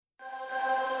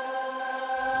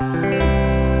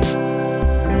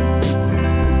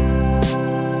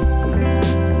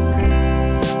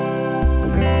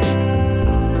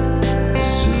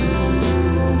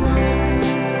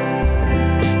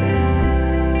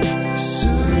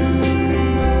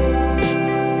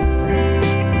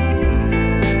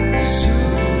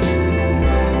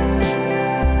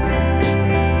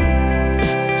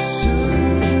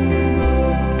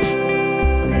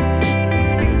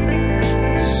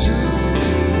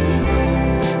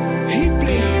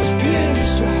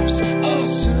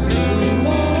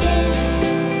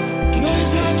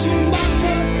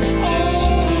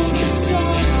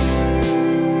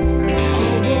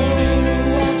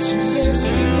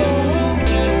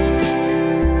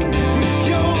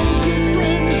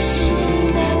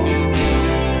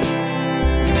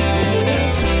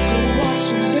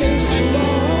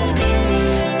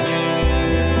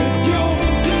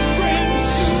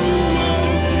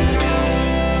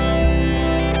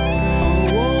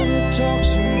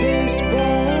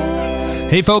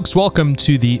Hey folks, welcome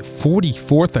to the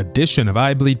 44th edition of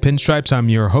I Bleed Pinstripes. I'm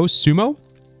your host, Sumo.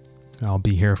 I'll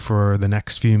be here for the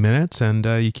next few minutes, and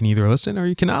you can either listen or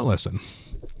you cannot listen.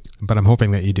 But I'm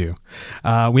hoping that you do.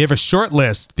 We have a short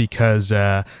list because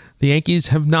the Yankees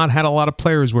have not had a lot of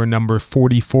players wear number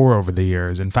 44 over the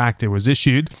years. In fact, it was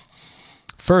issued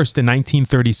first in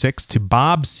 1936 to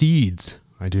Bob Seeds.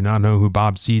 I do not know who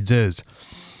Bob Seeds is.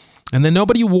 And then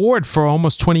nobody wore it for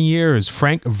almost 20 years.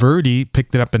 Frank Verdi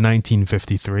picked it up in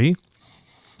 1953.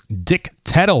 Dick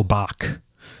Tettelbach,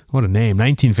 what a name,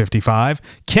 1955.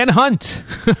 Ken Hunt,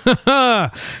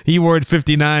 he wore it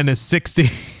 59 to 60.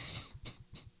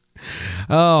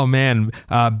 Oh, man.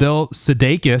 Bill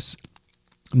Sedakis,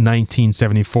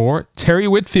 1974. Terry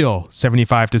Whitfield,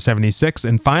 75 to 76.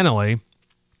 And finally,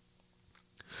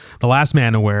 the last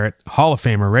man to wear it, Hall of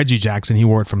Famer Reggie Jackson, he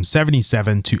wore it from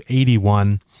 77 to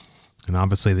 81. And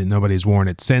obviously that nobody's worn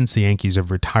it since. The Yankees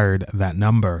have retired that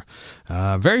number.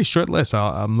 Very short list.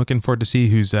 I'm looking forward to see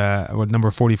who's what number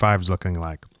 45 is looking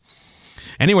like.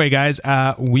 Anyway, guys,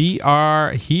 we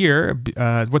are here.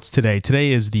 What's today?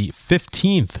 Today is the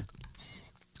 15th.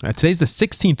 Today's the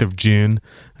 16th of June,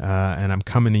 and I'm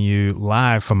coming to you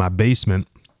live from my basement.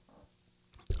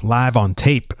 Live on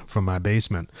tape from my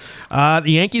basement. The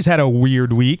Yankees had a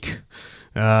weird week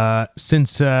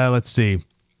since, let's see.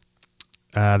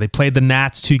 They played the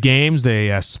Nats 2 games.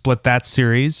 They split that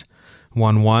series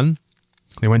 1-1.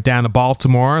 They went down to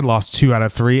Baltimore, lost 2 out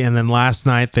of 3. And then last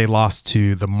night they lost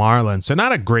to the Marlins. So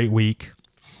not a great week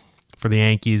for the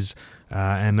Yankees.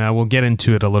 And we'll get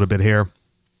into it a little bit here.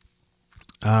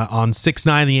 On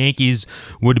 6-9, the Yankees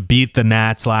would beat the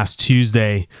Nats last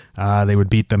Tuesday. They would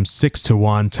beat them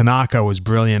 6-1. Tanaka was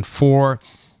brilliant. 4-1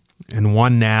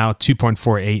 now,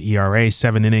 2.48 ERA,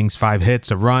 7 innings, 5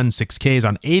 hits, a run, 6 Ks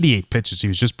on 88 pitches. He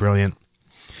was just brilliant.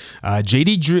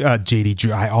 JD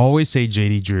Drew, I always say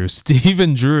JD Drew.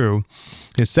 Stephen Drew,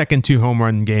 his second 2-home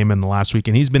run game in the last week,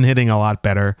 and he's been hitting a lot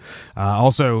better.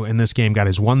 Also in this game, got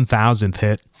his 1,000th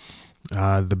hit.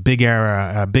 The big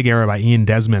error by Ian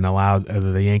Desmond allowed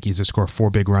the Yankees to score 4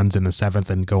 big runs in the 7th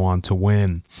and go on to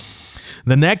win.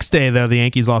 The next day, though, the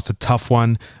Yankees lost a tough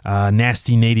one.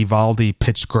 Nasty Nate Eovaldi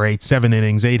pitched great. 7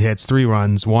 innings, 8 hits, 3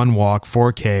 runs, 1 walk,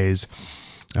 4 Ks.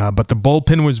 But the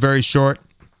bullpen was very short.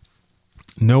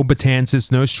 No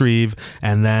Betances, no Shreve.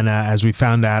 And then, as we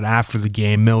found out after the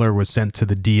game, Miller was sent to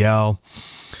the DL.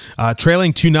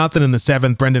 Trailing 2-0 in the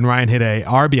 7th, Brendan Ryan hit a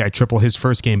RBI triple, his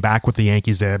first game back with the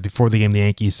Yankees. Before the game, the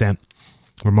Yankees sent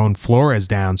Ramon Flores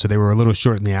down, so they were a little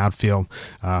short in the outfield.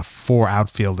 4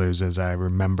 outfielders, as I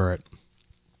remember it.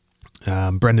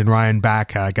 Brendan Ryan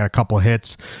back, got a couple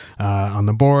hits on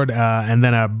the board, and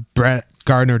then a Brett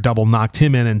Gardner double knocked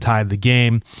him in and tied the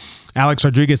game. Alex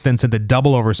Rodriguez then sent a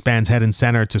double over Span's head and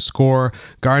center to score.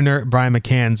 Gardner, Brian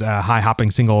McCann's high-hopping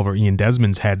single over Ian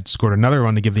Desmond's head scored another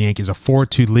run to give the Yankees a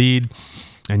 4-2 lead.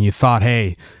 And you thought,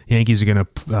 hey, the Yankees are going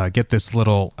to get this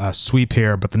little sweep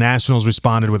here. But the Nationals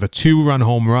responded with a 2-run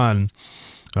home run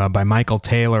by Michael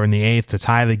Taylor in the 8th to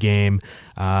tie the game.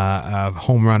 A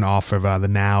home run off of the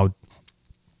now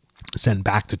sent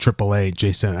back to AAA,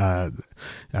 Jason,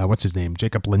 what's his name?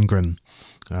 Jacob Lindgren.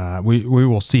 We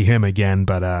will see him again,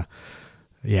 but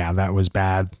yeah, that was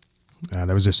bad.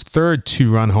 That was his third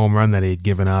 2-run home run that he'd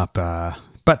given up,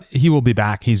 but he will be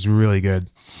back. He's really good.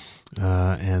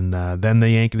 And then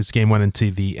this game went into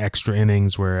the extra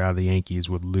innings where the Yankees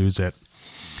would lose it.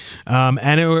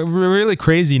 And it was a really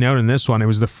crazy note in this one. It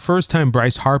was the first time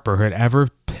Bryce Harper had ever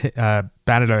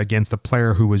batted against a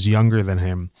player who was younger than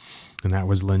him. And that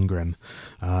was Lindgren.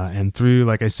 And through,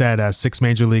 like I said, 6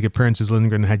 major league appearances,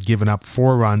 Lindgren had given up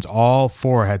 4 runs. All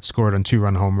 4 had scored on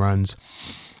 2-run home runs.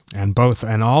 And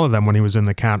all of them, when he was in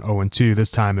the count 0-2, this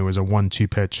time it was a 1-2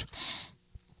 pitch.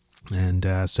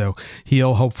 And so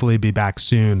he'll hopefully be back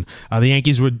soon. The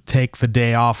Yankees would take the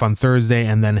day off on Thursday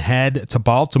and then head to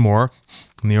Baltimore.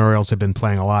 And the Orioles have been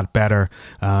playing a lot better.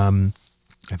 I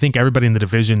think everybody in the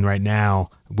division right now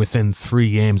within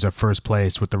 3 games of first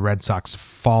place, with the Red Sox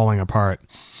falling apart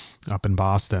up in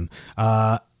Boston.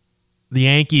 The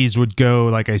Yankees would go,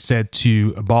 like I said,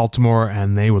 to Baltimore,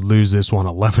 and they would lose this one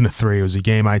 11-3. It was a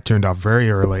game I turned off very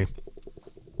early.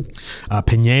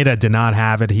 Pineda did not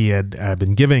have it. He had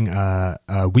been giving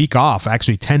a week off,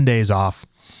 actually 10 days off,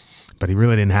 but he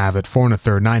really didn't have it. 4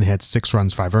 1/3, 9 hits, 6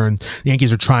 runs, 5 earned. The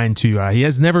Yankees are trying to, he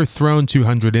has never thrown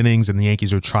 200 innings, and the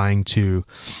Yankees are trying to,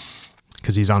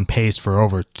 because he's on pace for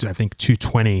over, I think,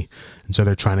 220, and so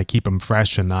they're trying to keep him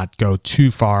fresh and not go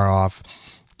too far off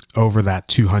over that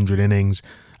 200 innings.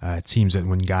 It seems that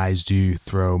when guys do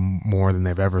throw more than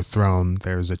they've ever thrown,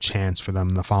 there's a chance for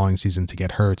them the following season to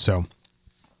get hurt. So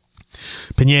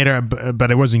Pineda, but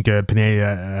it wasn't good.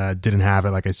 Pineda didn't have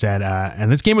it, like I said.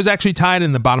 And this game was actually tied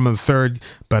in the bottom of the third,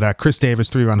 but Chris Davis,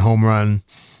 3-run home run,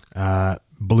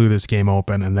 blew this game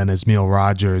open. And then Ismael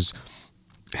Rogers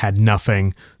had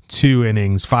nothing. 2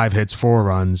 innings, 5 hits, 4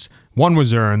 runs. 1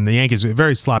 was earned. The Yankees, a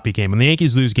very sloppy game. When the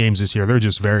Yankees lose games this year, they're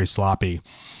just very sloppy.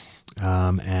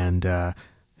 Ismael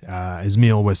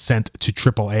was sent to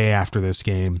AAA after this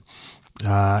game.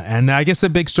 And I guess the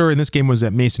big story in this game was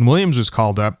that Mason Williams was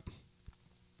called up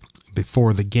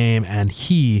before the game, and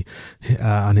he,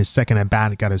 on his second at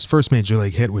bat, got his first major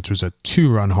league hit, which was a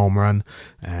 2-run home run,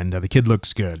 and the kid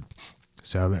looks good.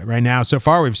 So right now, so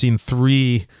far, we've seen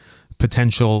 3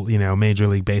 potential, Major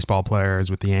League Baseball players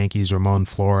with the Yankees: Ramon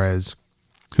Flores,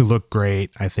 who looked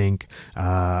great, I think,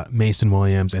 Mason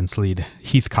Williams, and Slade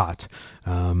Heathcott.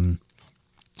 And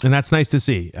that's nice to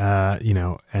see,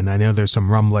 and I know there's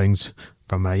some rumblings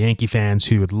from Yankee fans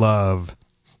who would love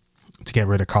to get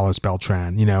rid of Carlos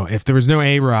Beltran. If there was no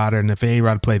A-Rod, and if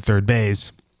A-Rod played third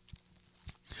base,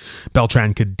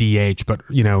 Beltran could DH. But,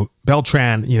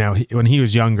 Beltran, when he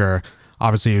was younger,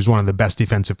 obviously he was one of the best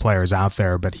defensive players out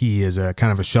there, but he is a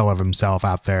kind of a shell of himself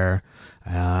out there.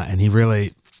 And he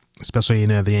really, especially,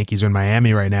 the Yankees are in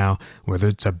Miami right now, where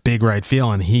it's a big right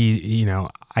field, and he,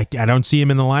 I don't see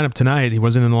him in the lineup tonight. He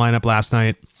wasn't in the lineup last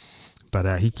night,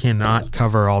 but he cannot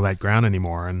cover all that ground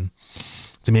anymore. And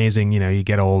it's amazing, you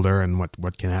get older and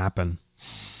what can happen.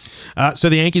 So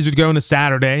the Yankees would go into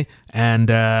Saturday,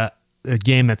 and a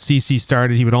game that CC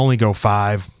started, he would only go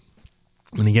 5.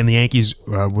 And again, the Yankees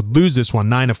would lose this one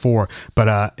 9-4,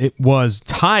 but it was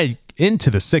tied into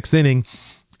the 6th inning.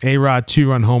 A-Rod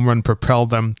 2-run home run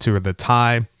propelled them to the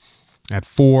tie at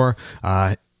 4,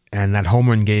 and that home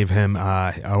run gave him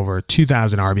over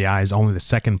 2,000 RBIs, only the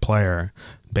second player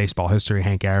in baseball history,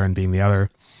 Hank Aaron being the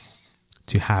other,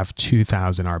 to have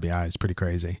 2,000 RBIs. Pretty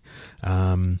crazy.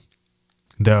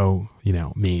 Though,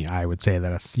 me, I would say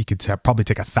that you could probably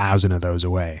take 1,000 of those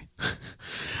away.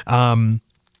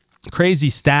 Crazy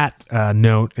stat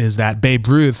note is that Babe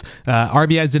Ruth,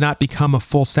 RBIs did not become a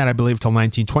full stat, I believe, until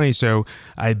 1920. So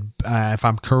if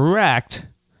I'm correct,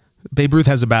 Babe Ruth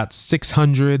has about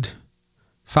 500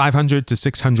 to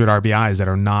 600 RBIs that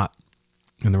are not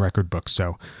in the record book.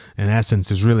 So in essence,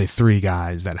 there's really 3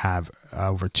 guys that have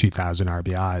over 2,000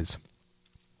 RBIs.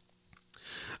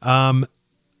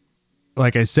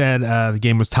 Like I said, the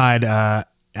game was tied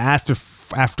after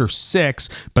 6,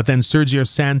 but then Sergio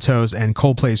Santos and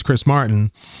Coldplay's Chris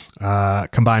Martin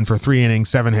combined for 3 innings,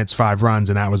 7 hits, 5 runs,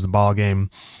 and that was the ball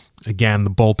game. Again, the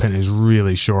bullpen is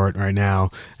really short right now,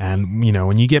 and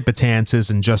when you get Betances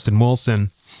and Justin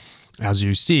Wilson, as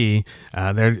you see,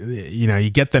 you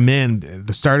get them in.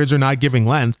 The starters are not giving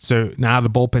length, so now the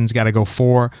bullpen's got to go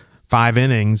 4-5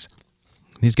 innings.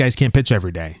 These guys can't pitch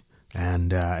every day,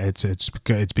 and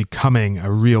it's becoming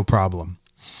a real problem.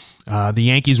 The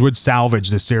Yankees would salvage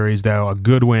the series, though. A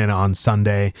good win on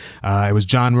Sunday. It was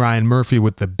John Ryan Murphy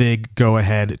with the big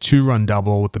go-ahead 2-run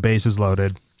double with the bases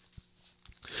loaded.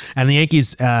 And the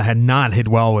Yankees had not hit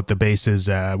well with the bases,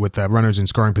 with the runners in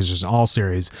scoring positions all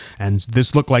series. And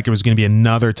this looked like it was going to be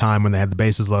another time when they had the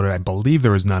bases loaded. I believe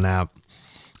there was none out.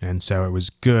 And so it was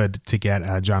good to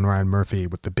get John Ryan Murphy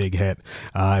with the big hit.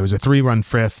 It was a 3-run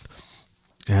fifth.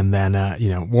 And then,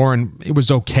 Warren, it was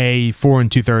okay, 4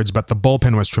 2/3, but the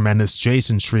bullpen was tremendous.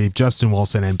 Jason Shreve, Justin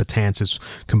Wilson, and Betances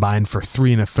combined for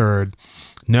 3 1/3.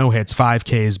 No hits, 5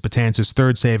 Ks. Betances'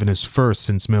 3rd save and his first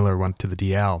since Miller went to the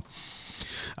DL.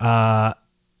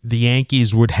 The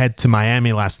Yankees would head to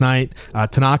Miami last night.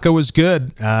 Tanaka was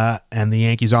good, and the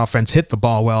Yankees offense hit the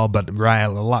ball well, but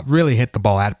really hit the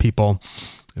ball at people.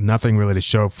 Nothing really to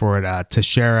show for it.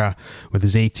 Teixeira with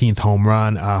his 18th home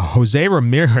run. Jose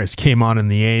Ramirez came on in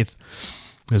the 8th.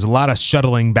 There's a lot of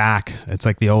shuttling back. It's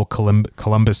like the old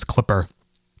Columbus Clipper,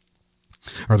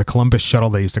 or the Columbus Shuttle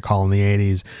they used to call in the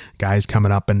 80s. Guys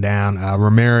coming up and down.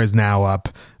 Ramirez now up.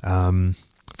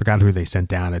 Forgot who they sent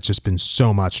down. It's just been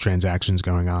so much transactions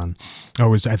going on.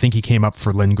 I think he came up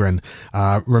for Lindgren.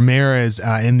 Ramirez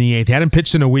in the 8th. He hadn't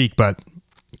pitched in a week, but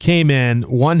came in,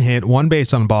 1 hit, 1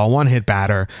 base on the ball, 1 hit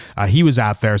batter. He was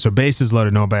out there, so bases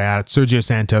loaded, nobody out. Sergio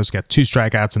Santos got 2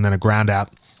 strikeouts and then a ground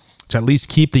out to at least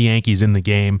keep the Yankees in the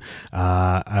game.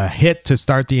 A hit to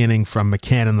start the inning from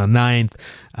McCann in the 9th,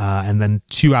 and then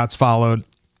 2 outs followed.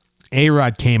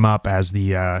 A-Rod came up as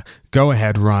the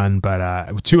go-ahead run,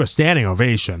 but to a standing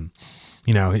ovation.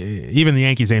 You know, even the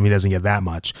Yankees aim, he doesn't get that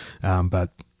much,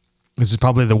 but this is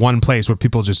probably the one place where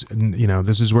people just,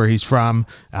 this is where he's from.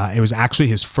 It was actually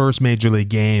his first Major League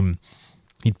game.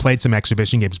 He'd played some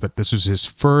exhibition games, but this was his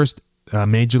first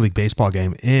Major League Baseball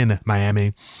game in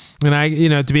Miami.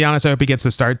 And to be honest, I hope he gets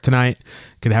to start tonight.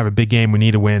 Could have a big game. We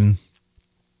need a win.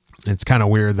 It's kind of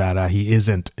weird that he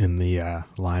isn't in the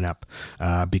lineup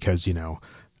because,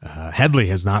 Headley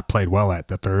has not played well at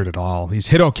the third at all. He's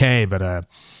hit okay, but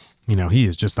he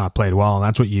has just not played well, and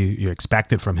that's what you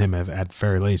expected from him at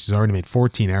very least. He's already made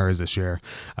 14 errors this year,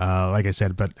 like I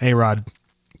said. But A-Rod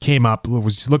came up,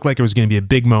 looked like it was going to be a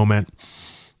big moment,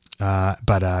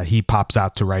 but he pops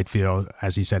out to right field.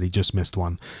 As he said, he just missed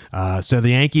one. So the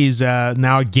Yankees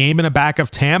now a game in the back of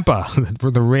Tampa,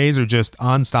 where the Rays are just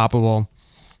unstoppable.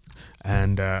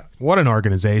 And what an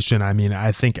organization. I mean,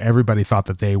 I think everybody thought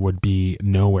that they would be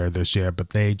nowhere this year, but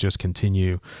they just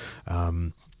continue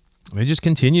to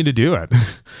do it.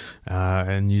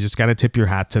 And you just got to tip your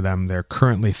hat to them. They're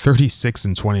currently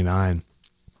 36-29.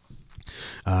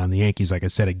 The Yankees, like I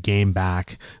said, a game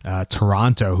back.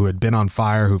 Toronto, who had been on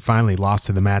fire, who finally lost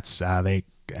to the Mets. They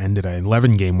ended an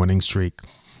 11-game winning streak.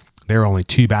 They're only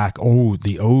 2 back. Oh,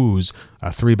 the O's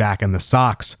 3 back. And the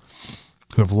Sox,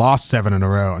 who have lost 7 in a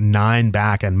row, 9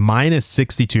 back and minus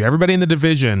 62. Everybody in the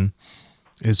division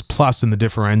is plus in the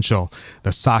differential.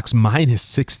 The Sox minus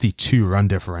 62 run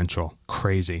differential.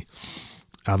 Crazy.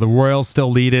 The Royals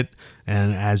still lead it.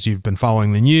 And as you've been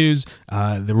following the news,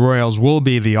 the Royals will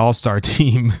be the All-Star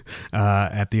team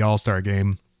at the All-Star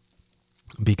game,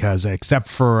 because except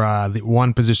for the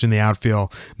one position in the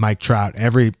outfield, Mike Trout,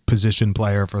 every position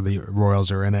player for the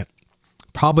Royals are in it.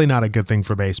 Probably not a good thing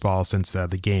for baseball, since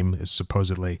the game is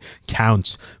supposedly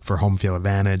counts for home field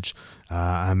advantage.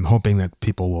 I'm hoping that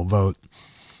people will vote.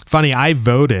 Funny, I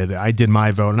did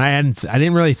my vote, and I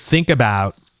didn't really think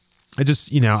about,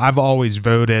 I've always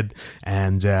voted,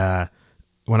 and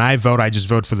when I vote, I just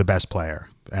vote for the best player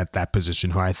at that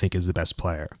position, who I think is the best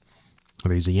player.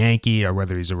 Whether he's a Yankee or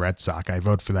whether he's a Red Sox, I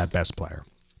vote for that best player.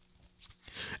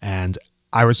 And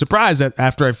I was surprised that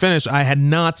after I finished, I had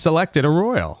not selected a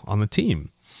Royal on the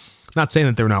team. Not saying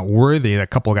that they're not worthy, that a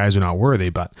couple of guys are not worthy,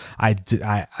 but I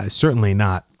certainly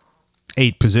not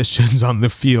 8 positions on the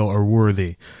field are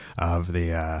worthy of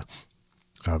the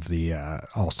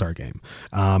All-Star game.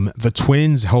 The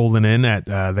Twins holding in at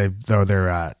they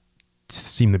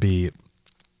seem to be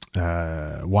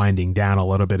winding down a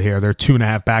little bit here. They're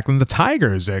 2.5 back, and the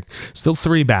Tigers are still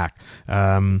 3 back.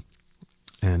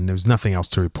 And there's nothing else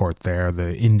to report there.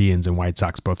 The Indians and White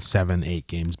Sox both 7-8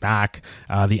 games back.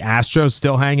 The Astros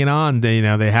still hanging on. They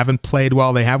haven't played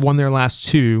well. They have won their last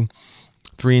 2,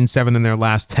 3-7 in their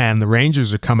last 10. The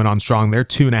Rangers are coming on strong. They're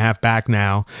 2.5 back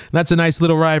now. And that's a nice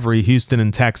little rivalry. Houston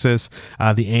and Texas.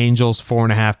 The Angels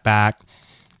 4.5 back.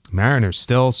 Mariners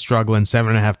still struggling,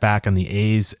 7.5 back, and the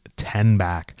A's 10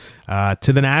 back.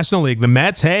 To the National League, the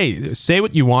Mets. Hey, say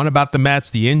what you want about the Mets.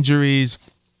 The injuries.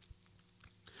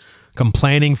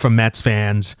 Complaining from Mets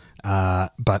fans,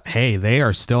 but hey, they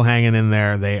are still hanging in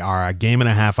there. They are a 1.5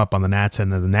 games up on the Nats,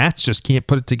 and the Nats just can't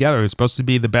put it together. It's supposed to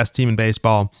be the best team in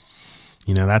baseball.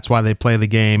 That's why they play the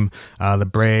game. The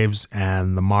Braves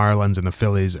and the Marlins and the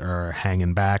Phillies are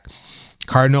hanging back.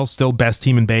 Cardinals still best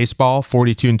team in baseball,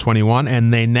 42-21,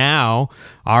 and they now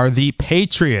are the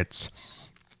Patriots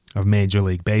of Major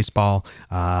League Baseball.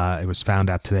 It was found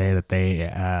out today that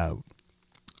they,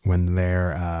 when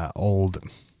their old...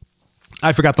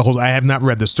 I forgot I have not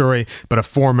read the story, but a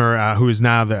former who is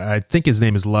now I think his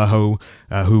name is Laho,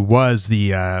 who was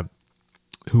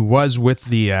with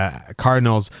the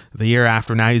Cardinals the year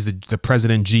after. Now he's the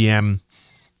president GM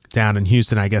down in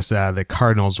Houston. I guess the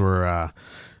Cardinals were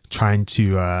tried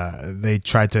to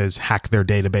hack their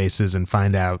databases and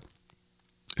find out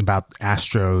about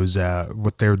Astros,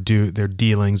 what their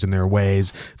dealings and their ways,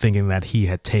 thinking that he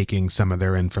had taken some of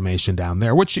their information down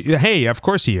there, which, hey, of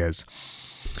course he is.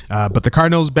 But the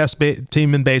Cardinals best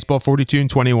team in baseball,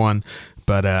 42-21.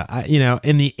 But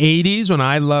in the 80s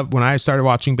when I started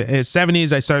watching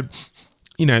 70s, I started,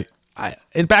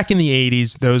 and back in the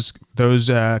 80s, those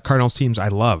Cardinals teams I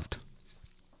loved.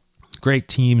 Great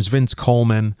teams, Vince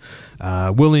Coleman,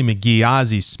 Willie McGee,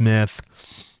 Ozzie Smith.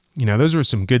 Those were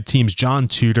some good teams, John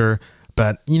Tudor.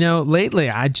 But, lately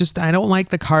I don't like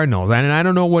the Cardinals. And I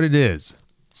don't know what it is.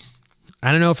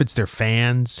 I don't know if it's their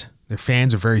fans. Their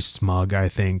fans are very smug, I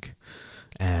think.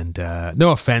 And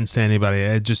no offense to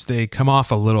anybody. They come off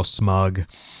a little smug.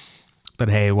 But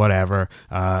hey, whatever.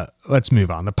 Let's move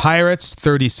on. The Pirates,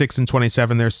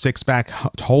 36-27. They're 6 back,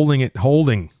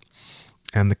 holding.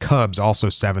 And the Cubs also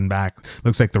 7 back.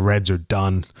 Looks like the Reds are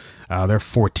done. They're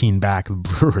 14 back. The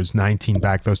Brewers 19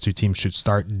 back. Those two teams should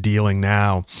start dealing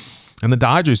now. And the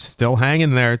Dodgers still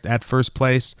hanging there at first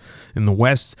place in the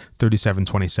West,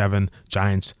 37-27.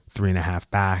 Giants 3.5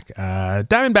 back.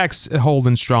 Diamondbacks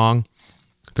holding strong,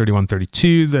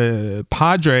 31-32. The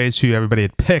Padres, who everybody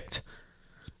had picked,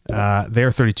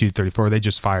 they're 32-34. They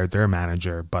just fired their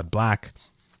manager, Bud Black.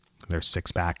 They're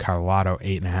 6 back. Colorado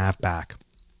 8.5 back.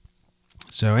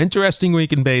 So interesting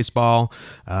week in baseball.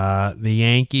 The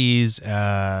Yankees,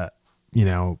 they're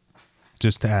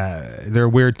a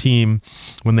weird team.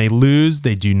 When they lose,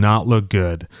 they do not look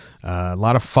good. A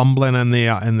lot of fumbling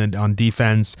on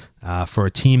defense for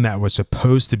a team that was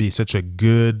supposed to be such a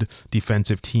good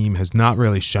defensive team has not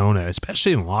really shown it,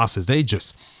 especially in losses.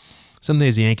 Some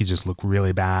days the Yankees just look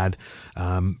really bad,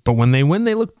 but when they win,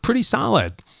 they look pretty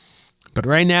solid. But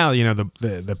right now,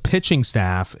 the pitching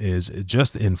staff is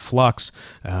just in flux.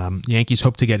 Yankees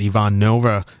hope to get Ivan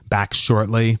Nova back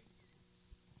shortly.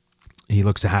 He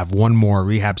looks to have one more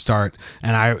rehab start.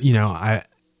 And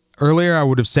earlier I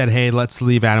would have said, hey, let's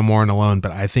leave Adam Warren alone.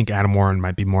 But I think Adam Warren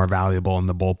might be more valuable in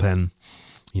the bullpen,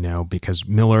 because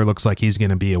Miller looks like he's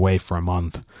going to be away for a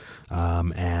month.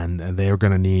 And they're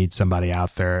going to need somebody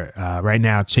out there. Right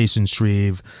now, Chasen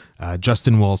Shreve,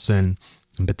 Justin Wilson,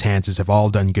 and Betances have all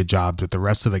done good jobs, but the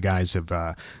rest of the guys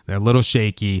they're a little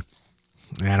shaky.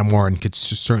 Adam Warren could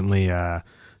certainly,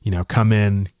 come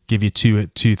in, give you two,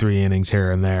 3 innings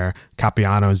here and there.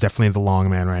 Capiano is definitely the long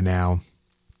man right now.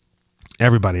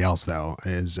 Everybody else though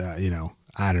is,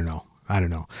 I don't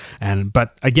know.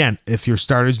 But again, if your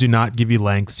starters do not give you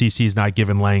length, CC is not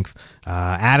given length.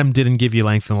 Adam didn't give you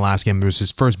length in the last game. It was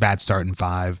his first bad start in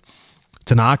 5.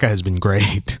 Tanaka has been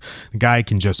great. The guy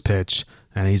can just pitch,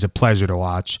 and he's a pleasure to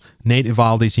watch. Nate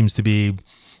Eovaldi seems to be,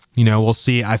 we'll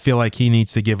see. I feel like he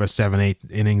needs to give us 7-8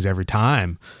 innings every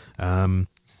time. And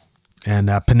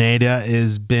Pineda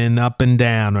has been up and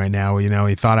down right now.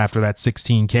 He thought after that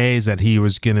 16 Ks that he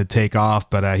was going to take off,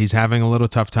 but he's having a little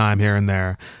tough time here and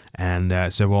there.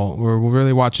 And so we'll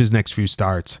really watch his next few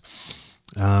starts.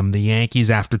 The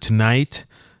Yankees, after tonight,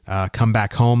 come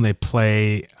back home. They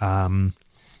play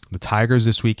the Tigers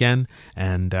this weekend,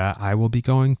 and I will be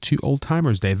going to Old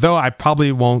Timers Day, though I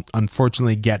probably won't,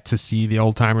 unfortunately, get to see the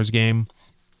Old Timers game.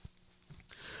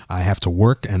 I have to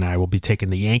work, and I will be taking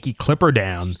the Yankee Clipper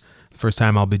down. First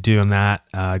time I'll be doing that.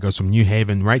 Goes from New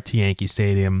Haven right to Yankee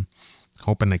Stadium,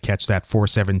 hoping to catch that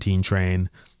 417 train.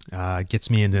 Gets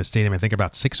me into the stadium, I think,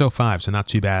 about 6:05, so not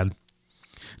too bad.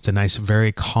 It's a nice,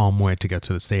 very calm way to get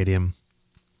to the stadium.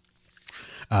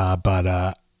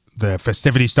 But the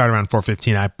festivities start around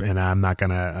 4:15, and I'm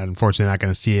unfortunately not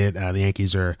gonna see it. The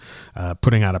Yankees are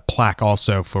putting out a plaque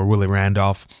also for Willie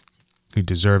Randolph, who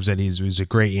deserves it. He's a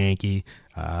great Yankee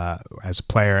as a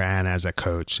player and as a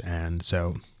coach, and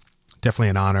so definitely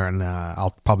an honor. And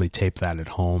I'll probably tape that at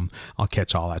home. I'll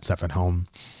catch all that stuff at home.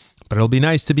 But it'll be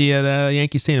nice to be at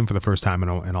Yankee Stadium for the first time in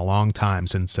a long time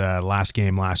since last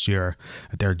game last year,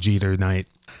 a Derek Jeter night.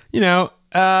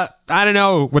 I don't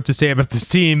know what to say about this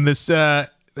team. The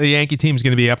Yankee team's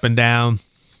going to be up and down.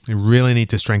 They really need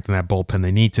to strengthen that bullpen.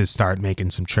 They need to start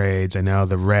making some trades. I know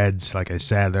the Reds, like I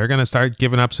said, they're going to start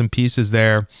giving up some pieces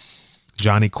there.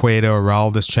 Johnny Cueto,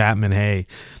 Aroldis Chapman, hey,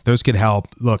 those could help.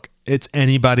 Look, it's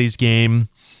anybody's game.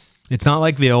 It's not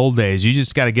like the old days. You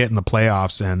just got to get in the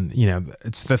playoffs. And,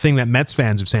 it's the thing that Mets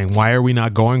fans are saying, why are we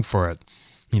not going for it?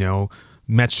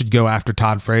 Mets should go after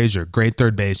Todd Frazier, great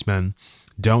third baseman.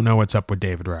 Don't know what's up with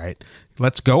David Wright.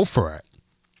 Let's go for it.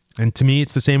 And to me,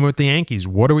 it's the same with the Yankees.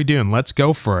 What are we doing? Let's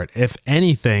go for it. If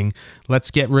anything, let's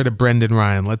get rid of Brendan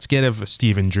Ryan. Let's get rid of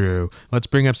Stephen Drew. Let's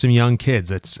bring up some young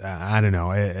kids. I don't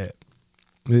know.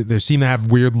 They seem to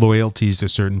have weird loyalties to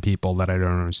certain people that I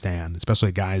don't understand,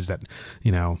 especially guys that,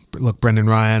 look, Brendan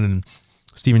Ryan and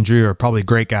Stephen Drew are probably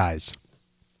great guys,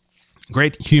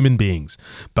 great human beings,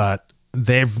 but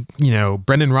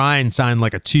Brendan Ryan signed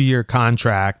like a 2-year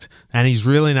contract, and he's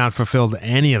really not fulfilled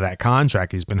any of that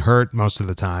contract. He's been hurt most of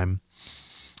the time.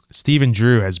 Stephen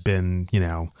Drew has been,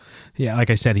 like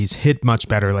I said, he's hit much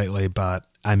better lately, but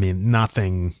I mean,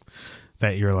 nothing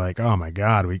that you're like, oh my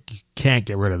God, we can't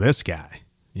get rid of this guy,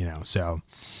 so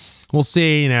we'll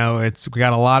see. We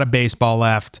got a lot of baseball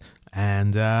left,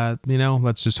 and,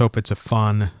 let's just hope it's a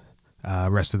fun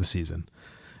rest of the season.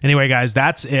 Anyway, guys,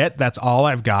 that's it. That's all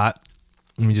I've got.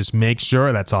 Let me just make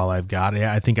sure that's all I've got.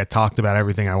 Yeah, I think I talked about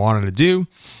everything I wanted to do.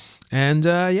 And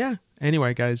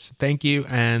anyway, guys, thank you.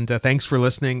 And thanks for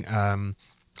listening.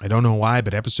 I don't know why,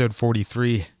 but episode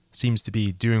 43 seems to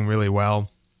be doing really well.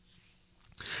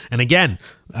 And again,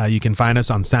 you can find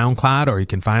us on SoundCloud, or you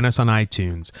can find us on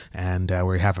iTunes. And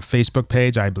we have a Facebook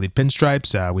page, I Bleed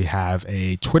Pinstripes. We have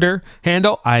a Twitter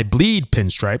handle, I Bleed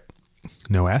Pinstripe,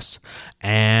 no S.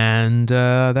 And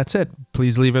that's it.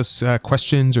 Please leave us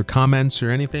questions or comments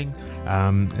or anything.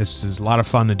 This is a lot of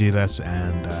fun to do this,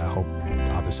 and hope,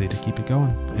 obviously, to keep it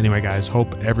going. Anyway, guys,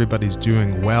 hope everybody's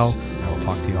doing well. I will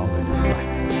talk to you all later. Bye.